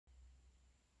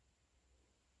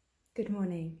Good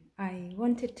morning. I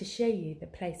wanted to show you the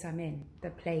place I'm in, the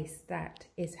place that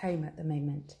is home at the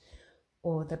moment,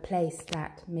 or the place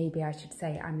that maybe I should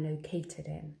say I'm located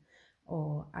in,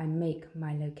 or I make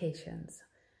my locations.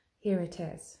 Here it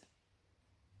is.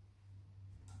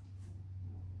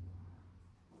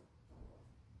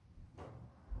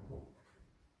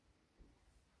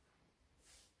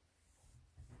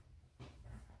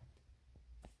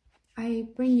 I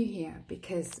bring you here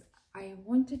because I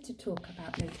wanted to talk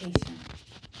about location.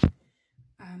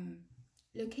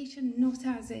 Location not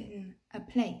as in a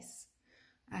place,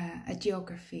 a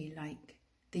geography like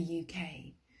the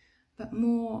UK, but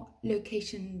more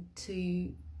location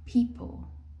to people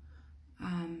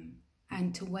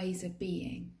and to ways of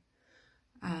being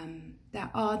that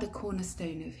are the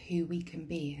cornerstone of who we can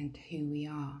be and who we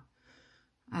are.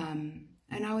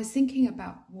 And I was thinking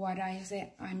about what is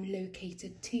it I'm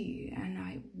located to, and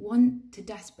I want to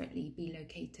desperately be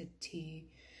located to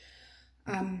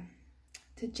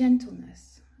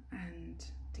gentleness and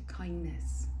to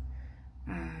kindness,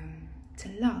 to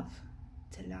love,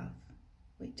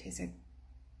 which is a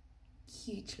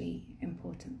hugely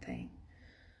important thing.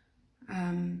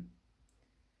 And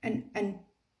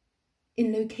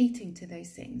in locating to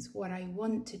those things, what I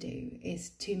want to do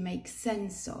is to make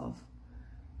sense of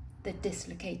the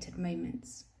dislocated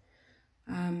moments.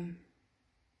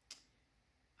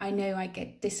 I know I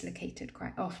get dislocated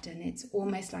quite often. It's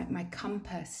almost like my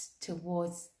compass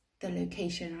towards the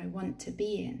location I want to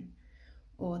be in,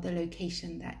 or the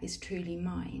location that is truly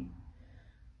mine,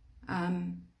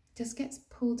 just gets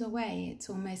pulled away. It's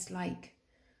almost like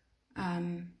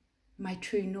my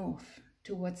true north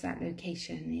towards that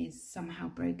location is somehow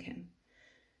broken,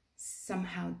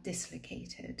 somehow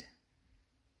dislocated.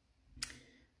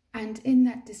 And in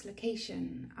that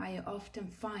dislocation, I often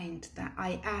find that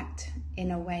I act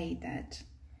in a way that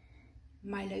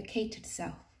my located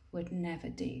self would never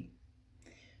do.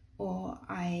 Or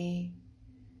I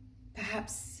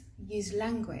perhaps use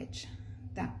language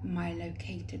that my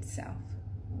located self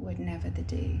would never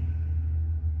do.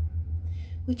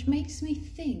 Which makes me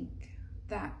think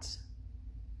that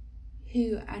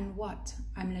who and what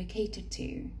I'm located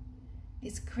to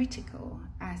is critical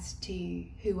as to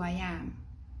who I am.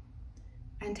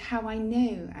 And how I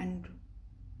know and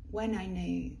when I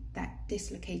know that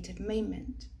dislocated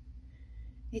moment,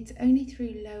 it's only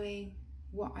through knowing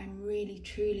what I'm really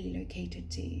truly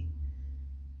located to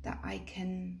that I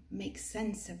can make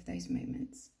sense of those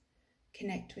moments,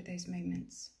 connect with those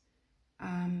moments,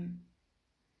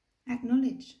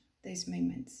 acknowledge those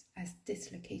moments as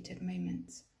dislocated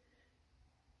moments.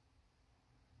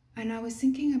 And I was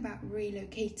thinking about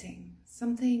relocating,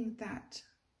 something that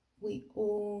we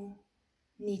all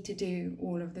need to do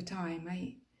all of the time.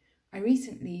 I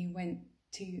recently went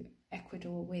to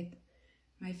Ecuador with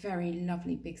my very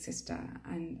lovely big sister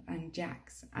and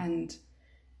Jax, and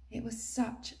it was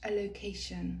such a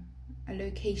location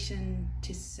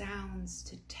to sounds,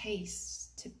 to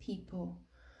tastes, to people,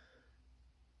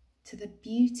 to the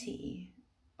beauty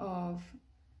of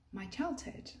my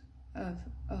childhood, of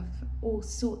all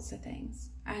sorts of things.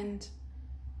 And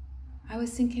I was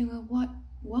thinking, well,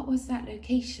 what was that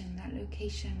location? That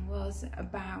location was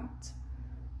about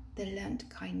the learnt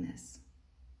kindness,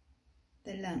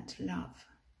 the learnt love,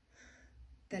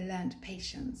 the learnt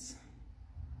patience.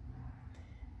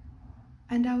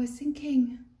 And I was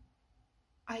thinking,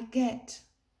 I get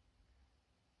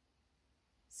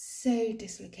so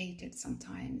dislocated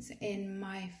sometimes in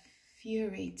my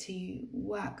fury to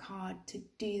work hard, to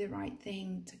do the right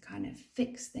thing, to kind of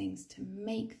fix things, to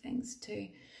make things, to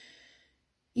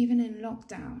even in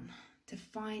lockdown, to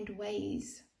find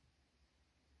ways.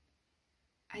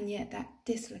 And yet that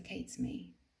dislocates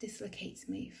me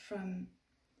from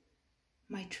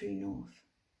my true north,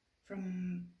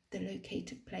 from the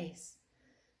located place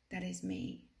that is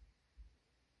me.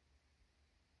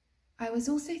 I was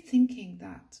also thinking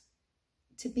that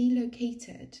to be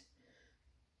located,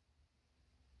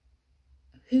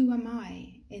 who am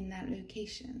I in that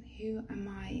location? Who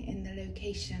am I in the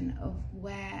location of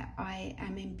where I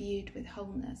am imbued with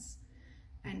wholeness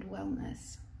and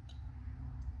wellness?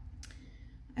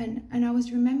 And I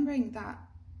was remembering that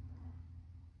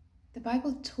the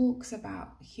Bible talks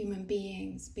about human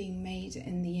beings being made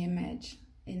in the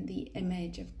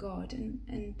image of God,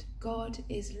 and God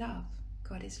is love.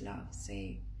 God is love.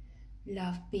 So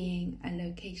love being a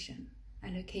location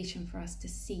for us to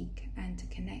seek and to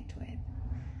connect with.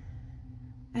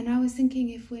 And I was thinking,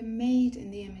 if we're made in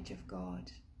the image of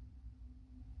God,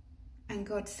 and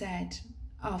God said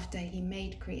after he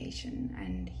made creation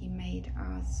and he made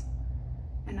us,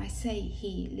 and I say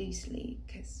he loosely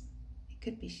because it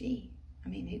could be she, I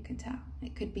mean, who can tell?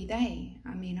 It could be they.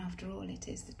 I mean, after all, it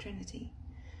is the Trinity.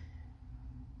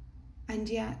 And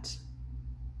yet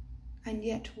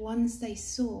once they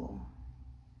saw,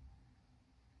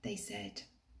 they said,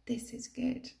 this is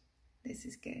good, this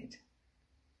is good.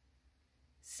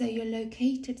 So your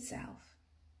located self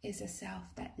is a self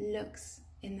that looks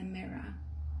in the mirror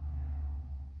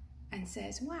and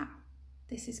says, wow,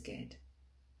 this is good.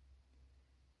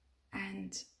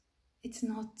 And it's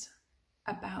not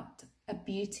about a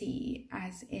beauty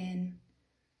as in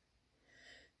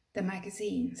the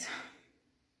magazines.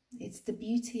 It's the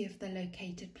beauty of the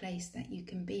located place that you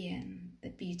can be in, the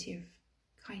beauty of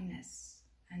kindness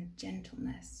and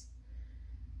gentleness,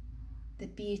 the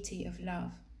beauty of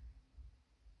love,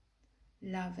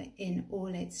 love in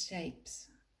all its shapes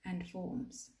and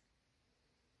forms.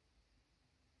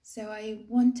 So I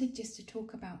wanted just to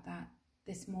talk about that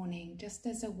this morning, just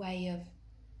as a way of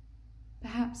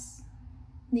perhaps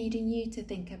needing you to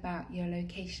think about your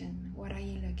location. What are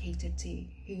you located to?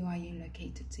 Who are you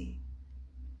located to?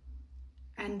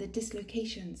 And the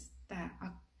dislocations that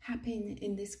are happening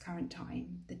in this current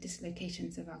time, the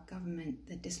dislocations of our government,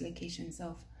 the dislocations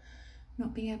of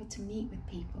not being able to meet with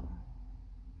people,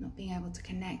 not being able to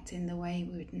connect in the way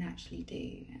we would naturally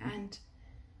do, and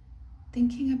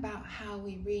thinking about how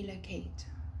we relocate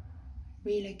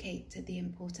to the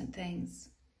important things,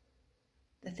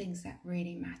 the things that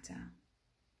really matter.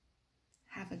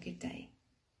 Have a good day.